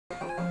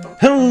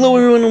Hello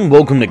everyone and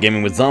welcome to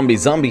Gaming with Zombie.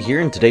 Zombie here,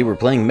 and today we're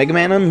playing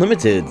Megaman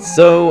Unlimited.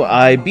 So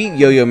I beat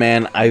Yo-Yo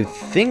Man. I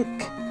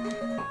think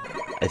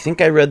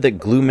I read that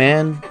Glue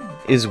Man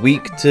is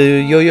weak to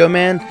Yo-Yo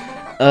Man,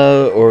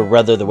 or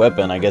rather the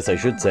weapon, I guess I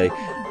should say.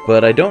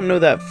 But I don't know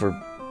that for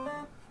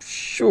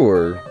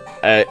sure.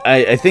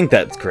 I think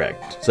that's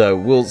correct. So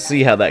we'll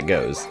see how that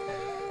goes.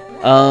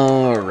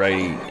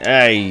 Alrighty.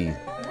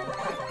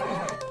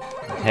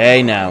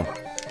 Hey now.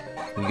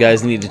 You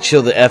guys need to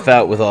chill the F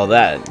out with all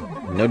that.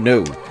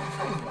 No.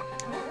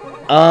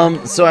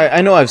 So I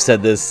know I've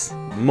said this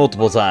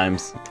multiple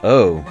times.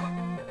 Oh.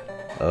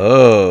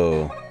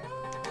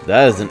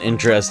 That is an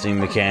interesting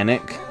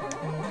mechanic.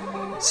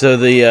 So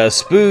the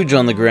spooge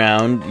on the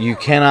ground, you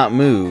cannot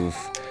move.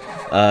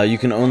 You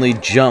can only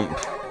jump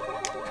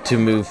to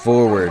move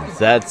forward.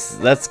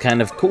 That's kind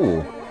of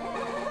cool.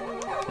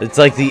 It's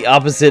like the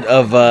opposite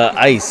of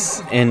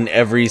ice in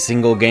every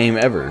single game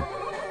ever.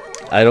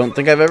 I don't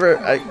think I've ever...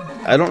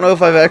 I don't know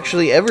if I've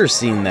actually ever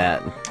seen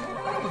that.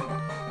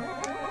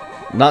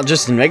 Not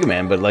just in Mega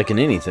Man, but like in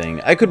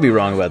anything. I could be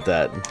wrong about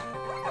that.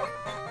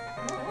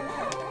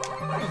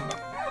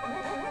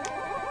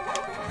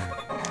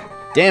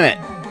 Damn it!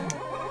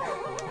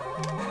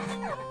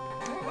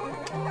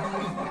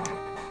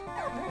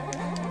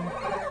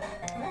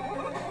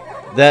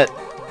 That...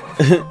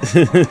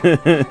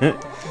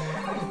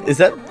 Is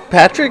that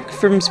Patrick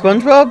from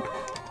SpongeBob?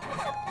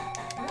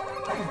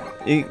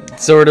 He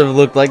sort of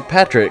looked like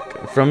Patrick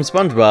from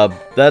SpongeBob.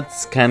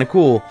 That's kind of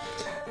cool.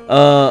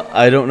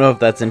 I don't know if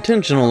that's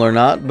intentional or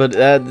not, but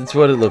that's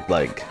what it looked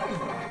like.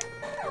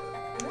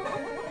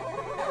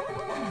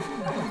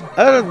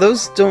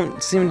 Those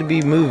don't seem to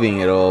be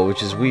moving at all,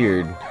 which is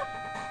weird.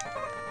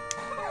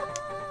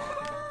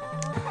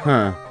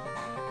 Huh.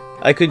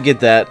 I could get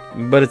that,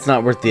 but it's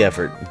not worth the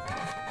effort.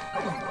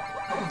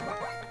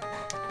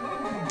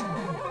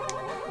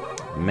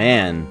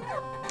 Man.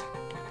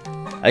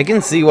 I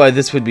can see why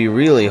this would be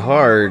really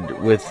hard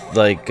with,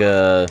 like,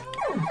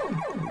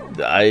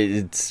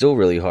 it's still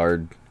really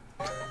hard.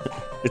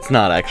 It's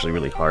not actually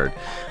really hard.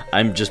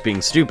 I'm just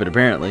being stupid,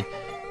 apparently.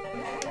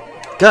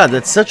 God,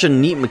 that's such a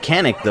neat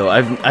mechanic, though.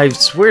 I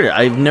swear to,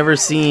 I've never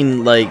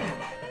seen, like,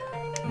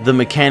 the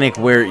mechanic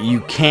where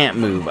you can't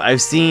move.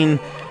 I've seen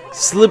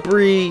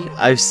slippery,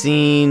 I've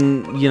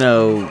seen, you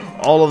know,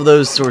 all of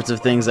those sorts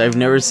of things. I've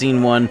never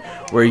seen one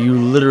where you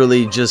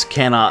literally just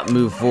cannot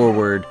move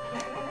forward.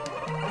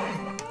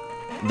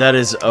 That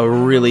is a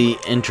really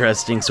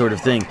interesting sort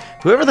of thing.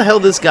 Whoever the hell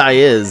this guy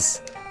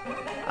is,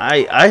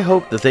 I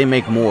hope that they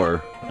make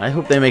more. I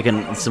hope they make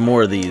some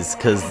more of these,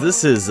 because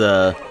this is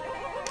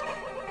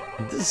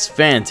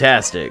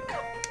fantastic.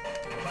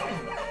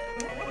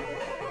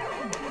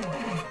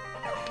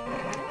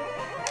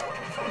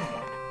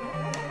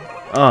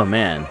 Oh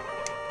man.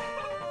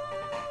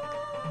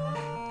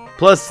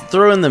 Plus,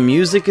 throwing the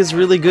music is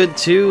really good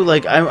too.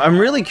 Like, I'm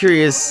really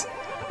curious.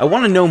 I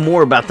want to know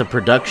more about the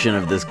production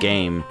of this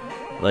game.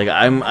 Like,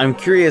 I'm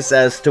curious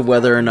as to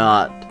whether or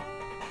not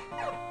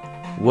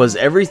was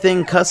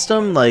everything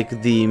custom. Like,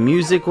 the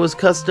music was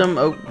custom.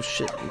 Oh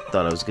shit!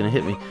 Thought I was gonna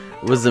hit me.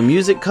 Was the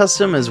music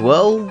custom as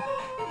well?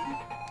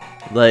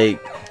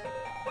 Like,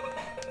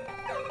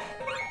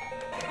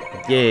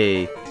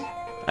 yay!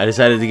 I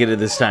decided to get it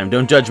this time.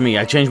 Don't judge me.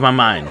 I changed my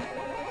mind.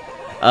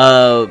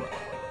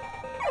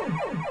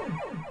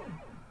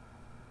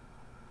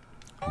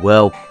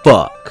 Well,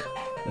 fuck.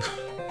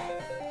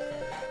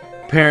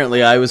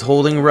 Apparently, I was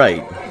holding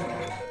right.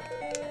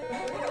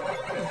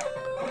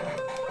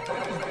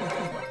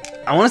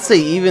 I want to say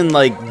even,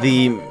 like,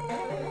 the,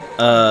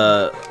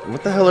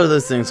 what the hell are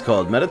those things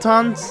called?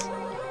 Metatons?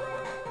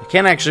 I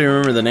can't actually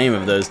remember the name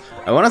of those.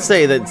 I want to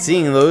say that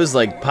seeing those,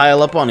 like,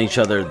 pile up on each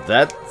other,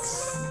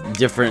 that's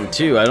different,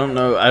 too. I don't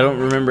know. I don't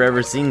remember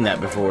ever seeing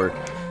that before.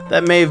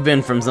 That may have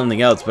been from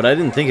something else, but I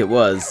didn't think it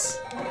was.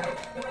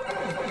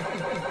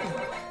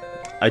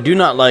 I do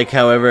not like,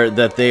 however,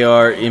 that they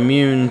are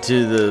immune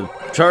to the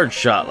charge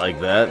shot like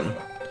that.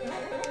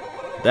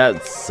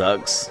 That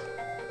sucks.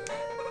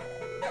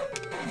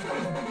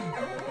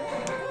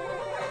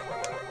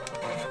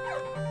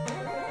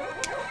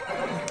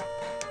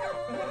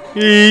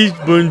 Hey,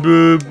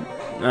 SpongeBob.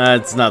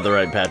 It's not the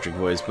right Patrick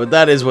voice, but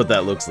that is what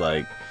that looks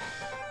like.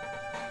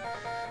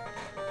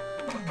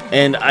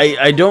 And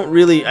I don't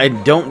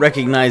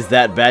recognize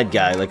that bad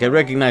guy. Like, I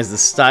recognize the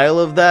style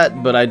of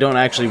that, but I don't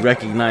actually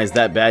recognize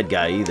that bad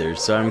guy either.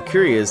 So I'm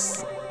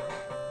curious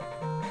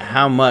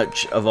how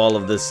much of all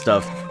of this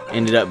stuff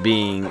ended up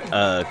being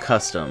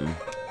custom.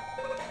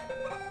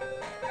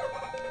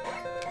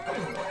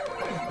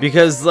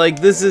 Because, like,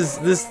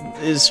 this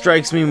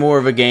strikes me more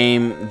of a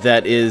game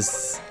that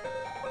is,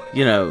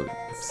 you know,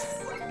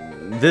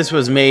 this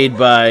was made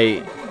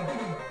by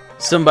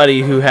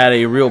somebody who had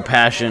a real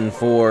passion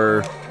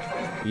for,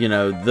 you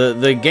know,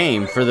 the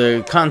game, for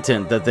the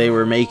content that they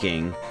were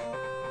making.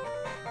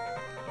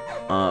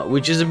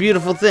 Which is a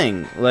beautiful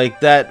thing. Like,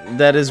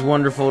 that is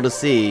wonderful to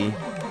see.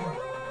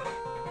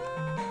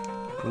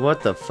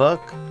 What the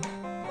fuck?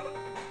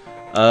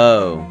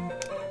 Oh.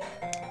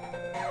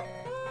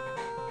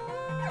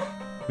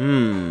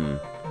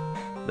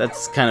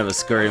 That's kind of a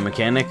scurry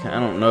mechanic. I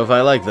don't know if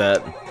I like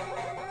that.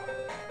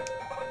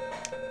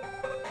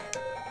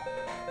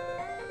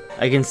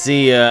 I can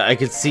see, I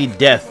could see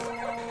death.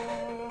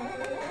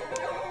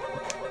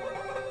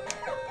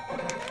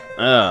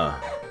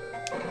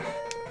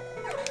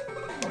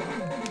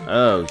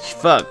 Oh,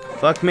 fuck.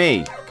 Fuck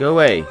me. Go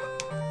away.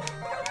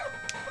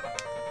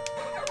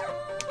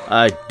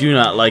 I do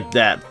not like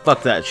that.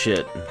 Fuck that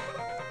shit.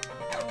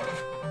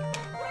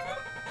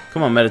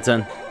 Come on,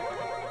 Megaton.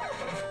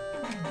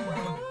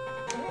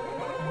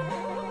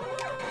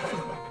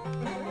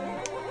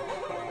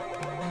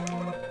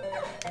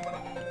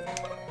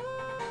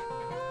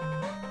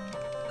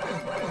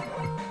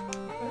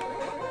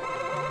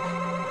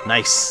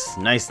 Nice.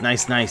 Nice,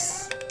 nice,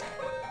 nice.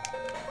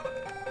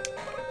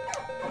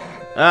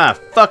 Ah,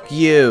 fuck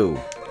you.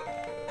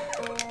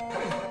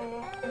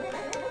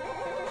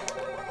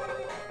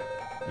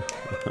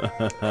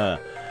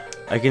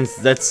 I can.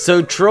 That's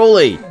so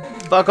trolly.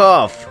 Fuck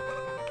off.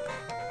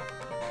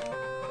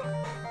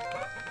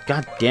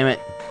 God damn it.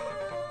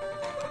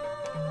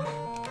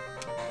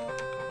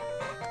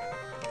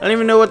 I don't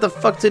even know what the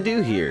fuck to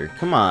do here.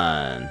 Come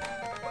on.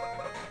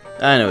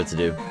 I know what to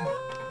do.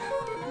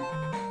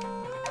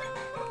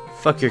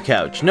 Fuck your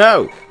couch.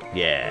 No!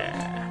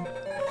 Yeah.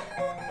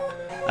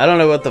 I don't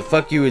know what the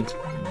fuck you would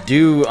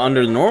do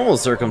under normal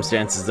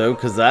circumstances, though,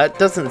 because that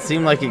doesn't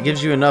seem like it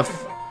gives you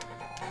enough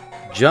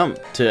jump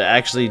to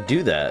actually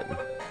do that.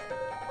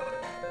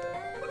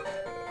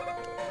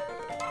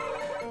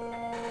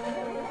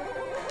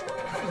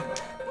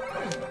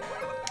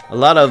 A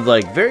lot of,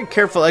 like, very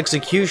careful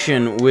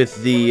execution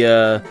with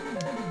the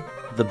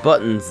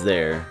buttons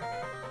there.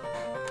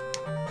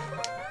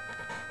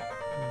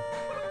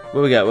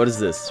 What we got? What is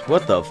this?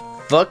 What the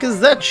fuck is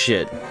that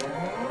shit?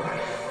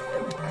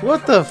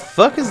 What the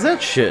fuck is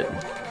that shit?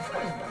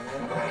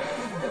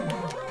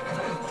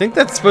 I think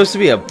that's supposed to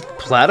be a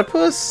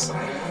platypus?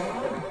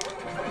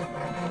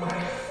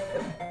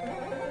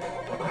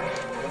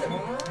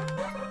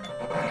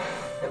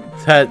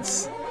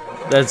 That's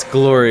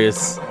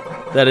glorious.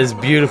 That is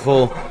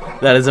beautiful.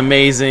 That is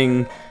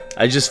amazing.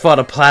 I just fought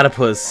a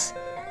platypus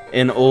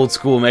in old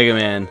school Mega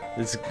Man.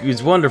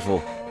 It's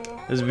wonderful.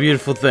 It's a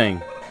beautiful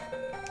thing.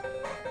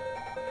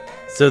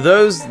 So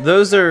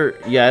those are,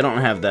 yeah, I don't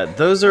have that.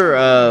 Those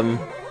are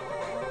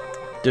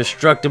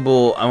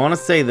destructible. I want to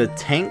say the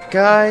tank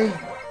guy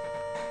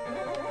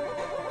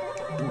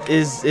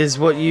is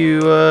what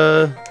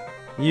you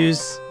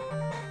use.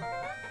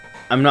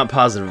 I'm not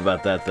positive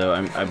about that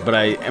though. But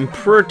I am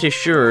pretty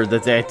sure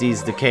that that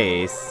is the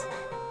case.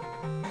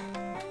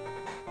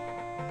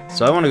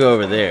 So I want to go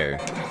over there.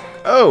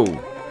 Oh,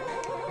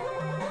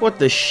 what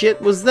the shit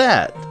was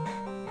that?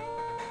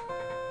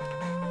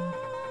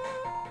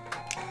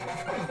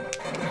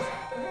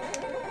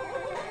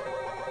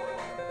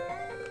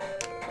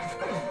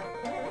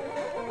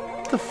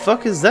 What the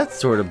fuck is that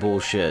sort of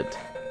bullshit?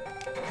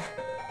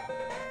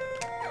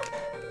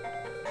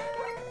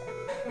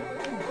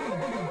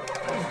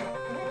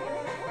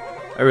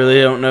 I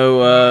really don't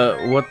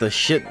know what the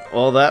shit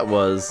all that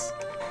was.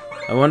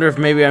 I wonder if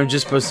maybe I'm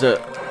just supposed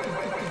to...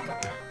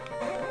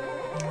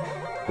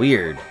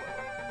 Weird.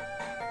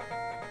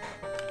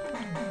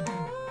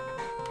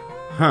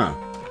 Huh.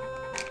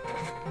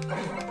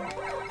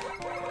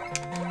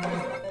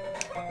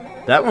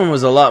 That one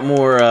was a lot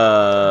more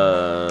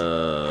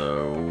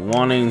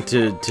wanting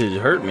to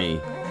hurt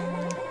me.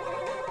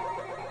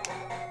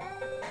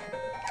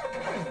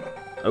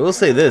 I will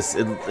say this,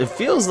 it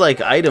feels like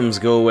items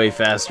go away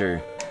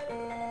faster.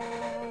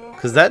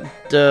 Cause that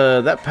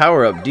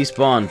power-up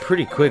despawned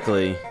pretty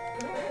quickly.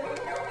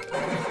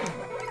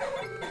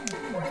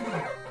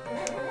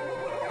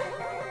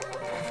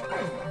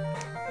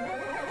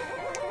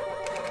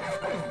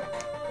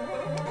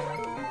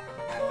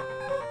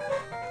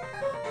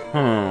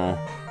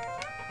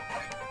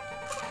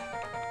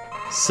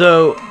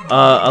 So,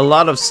 a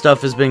lot of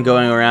stuff has been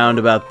going around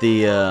about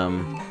the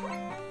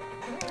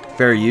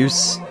fair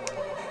use.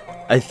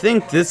 I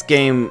think this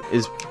game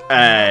is...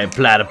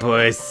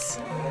 Platypus.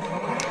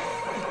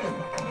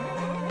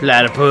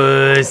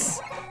 Platypus.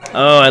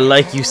 Oh, I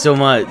like you so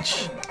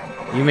much.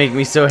 You make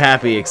me so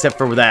happy, except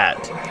for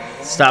that.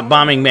 Stop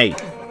bombing me.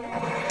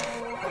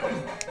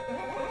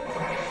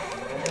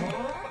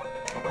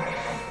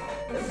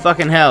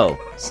 Fucking hell.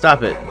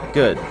 Stop it.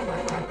 Good.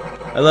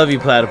 I love you,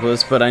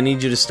 Platypus, but I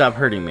need you to stop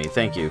hurting me.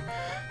 Thank you.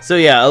 So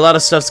yeah, a lot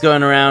of stuff's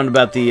going around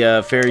about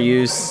the fair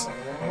use.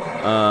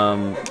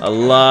 A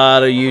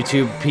lot of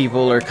YouTube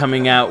people are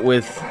coming out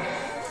with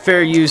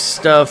fair use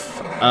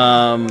stuff.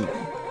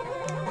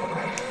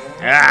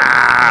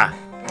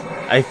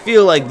 I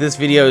feel like this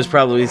video is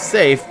probably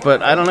safe,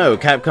 but I don't know.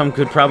 Capcom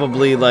could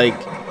probably, like,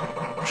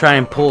 try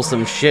and pull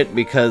some shit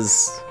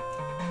because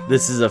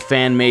this is a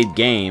fan-made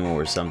game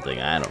or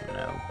something. I don't know.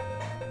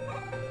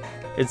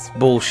 It's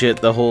bullshit.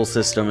 The whole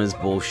system is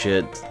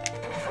bullshit.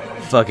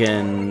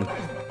 Fucking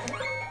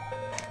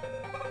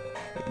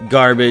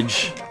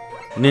garbage.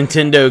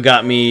 Nintendo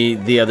got me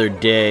the other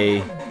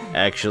day,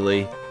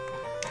 actually.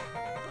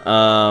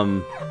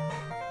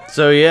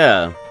 So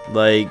yeah,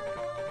 like,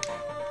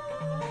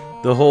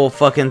 the whole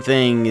fucking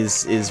thing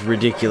is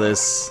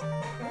ridiculous.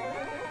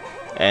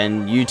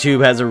 And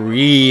YouTube has a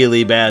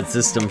really bad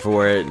system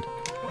for it.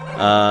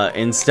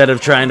 Instead of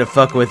trying to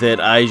fuck with it,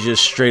 I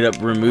just straight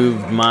up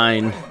removed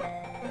mine.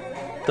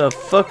 The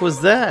fuck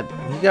was that?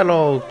 He got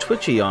all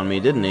twitchy on me,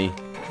 didn't he?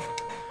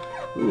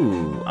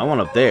 Ooh, I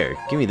want up there.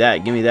 Give me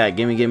that, give me that,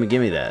 give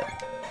me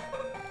that.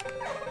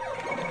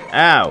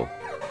 Ow.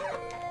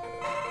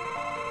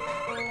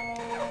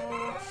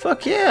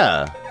 Fuck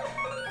yeah.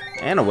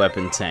 And a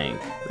weapon tank.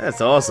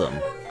 That's awesome.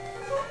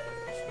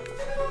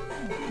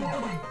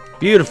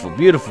 Beautiful,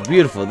 beautiful,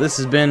 beautiful. This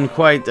has been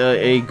quite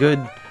a good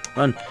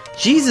run.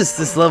 Jesus,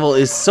 this level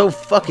is so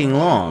fucking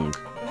long.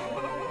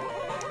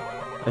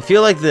 I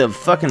feel like the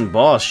fucking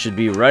boss should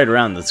be right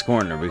around this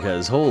corner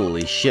because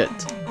holy shit.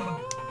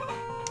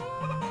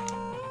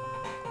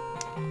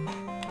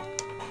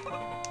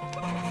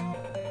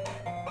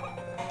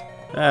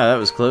 Ah, that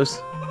was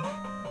close.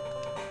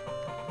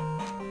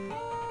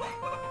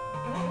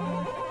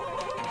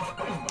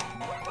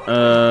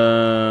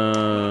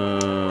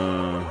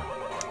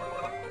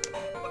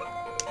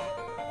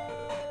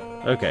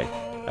 Okay.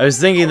 I was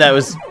thinking that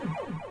was...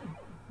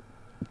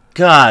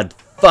 God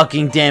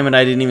fucking damn it,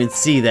 I didn't even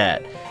see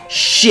that.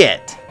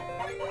 Shit!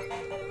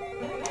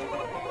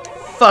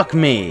 Fuck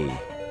me.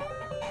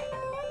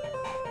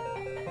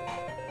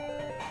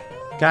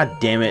 God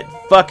damn it.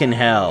 Fucking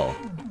hell.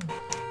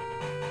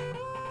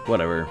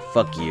 Whatever.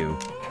 Fuck you.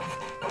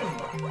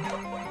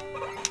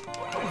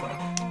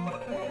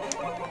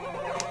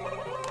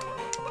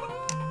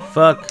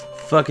 Fuck.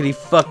 Fuckity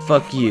fuck.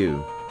 Fuck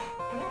you.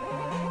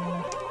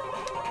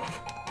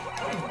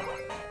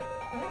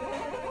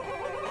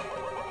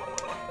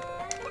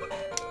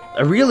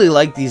 I really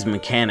like these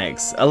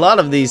mechanics. A lot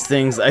of these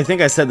things, I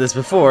think I said this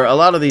before, a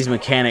lot of these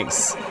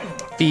mechanics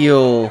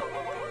feel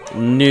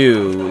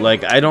new.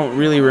 Like, I don't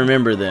really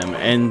remember them.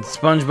 And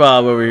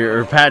SpongeBob over here,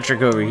 or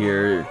Patrick over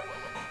here,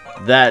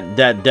 that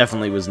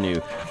definitely was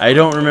new. I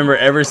don't remember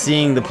ever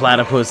seeing the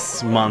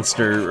platypus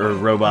monster or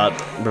robot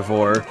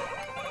before.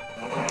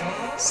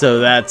 So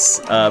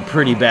that's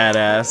pretty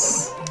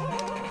badass.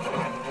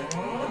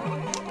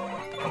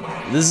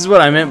 This is what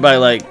I meant by,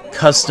 like,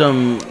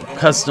 custom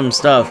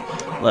stuff.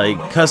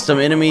 Like, custom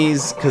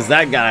enemies, because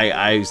that guy,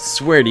 I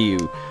swear to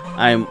you,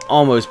 I'm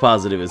almost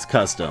positive is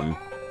custom.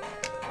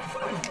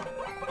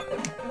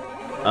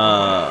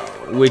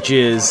 Which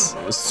is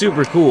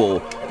super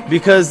cool,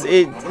 because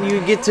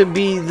you get to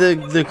be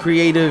the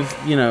creative,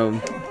 you know,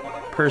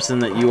 person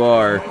that you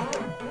are,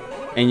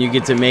 and you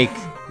get to make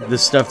the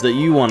stuff that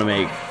you want to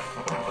make.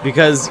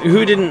 Because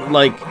who didn't,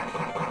 like,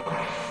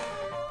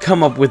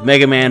 come up with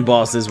Megaman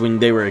bosses when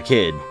they were a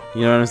kid?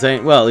 You know what I'm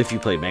saying? Well, if you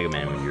played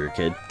Megaman when you were a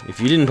kid. If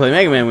you didn't play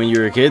Megaman when you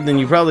were a kid, then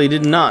you probably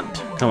did not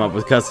come up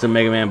with custom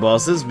Megaman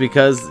bosses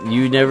because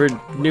you never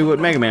knew what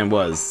Megaman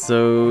was.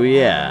 So,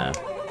 yeah.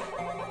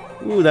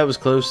 Ooh, that was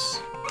close.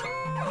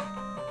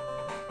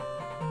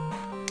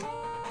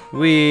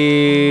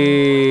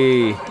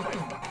 Whee!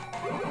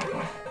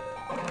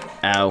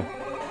 Ow.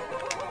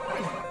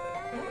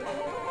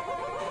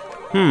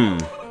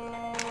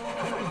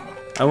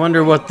 I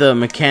wonder what the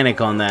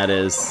mechanic on that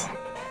is.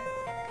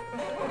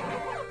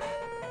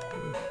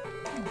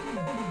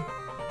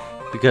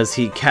 Because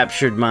he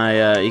captured my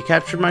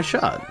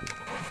shot.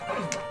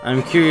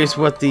 I'm curious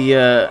what the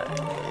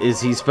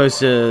is he supposed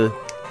to...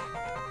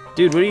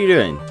 Dude, what are you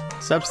doing?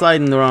 Stop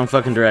sliding the wrong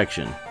fucking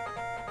direction.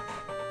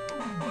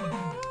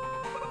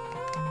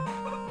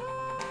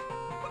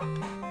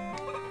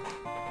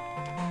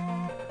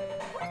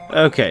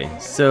 Okay,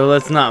 so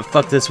let's not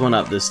fuck this one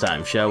up this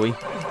time, shall we?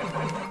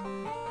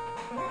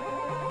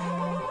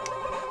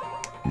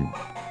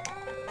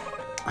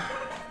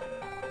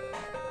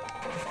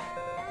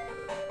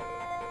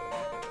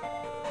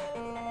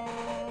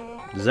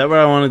 Is that what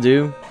I want to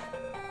do?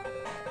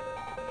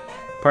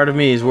 Part of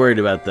me is worried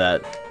about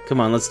that. Come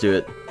on, let's do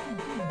it.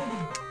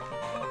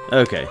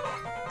 Okay.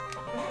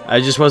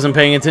 I just wasn't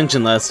paying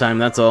attention last time,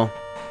 that's all.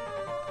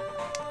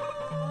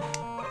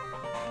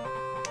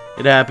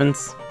 It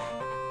happens.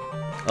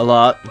 A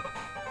lot.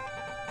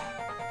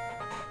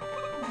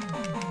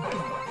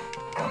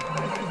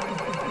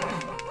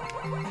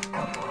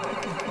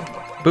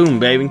 Boom,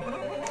 baby.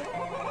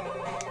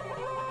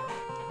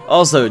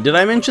 Also, did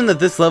I mention that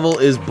this level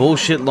is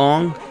bullshit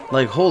long?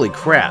 Like, holy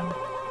crap.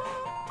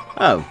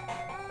 Oh.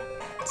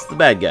 It's the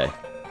bad guy.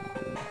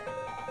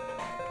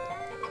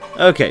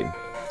 Okay.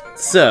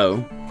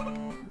 So.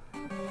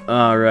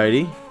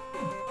 Alrighty.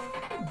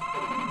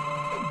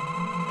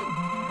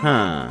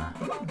 Huh.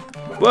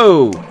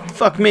 Whoa!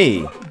 Fuck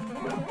me!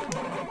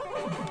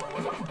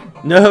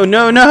 No,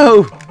 no,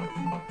 no!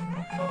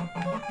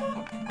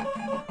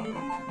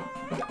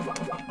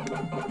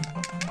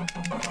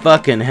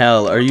 Fucking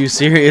hell, are you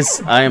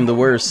serious? I am the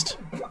worst.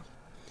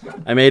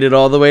 I made it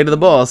all the way to the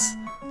boss,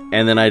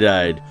 and then I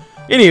died.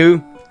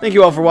 Anywho, thank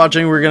you all for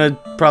watching. We're gonna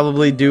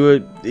probably do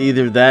it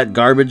either that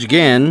garbage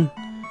again,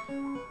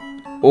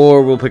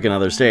 or we'll pick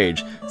another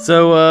stage.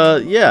 So,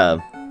 yeah,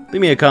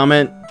 leave me a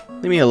comment,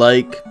 leave me a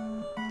like,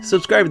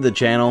 subscribe to the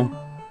channel.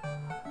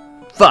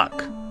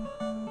 Fuck.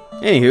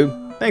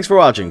 Anywho, thanks for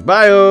watching.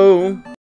 Bye-o!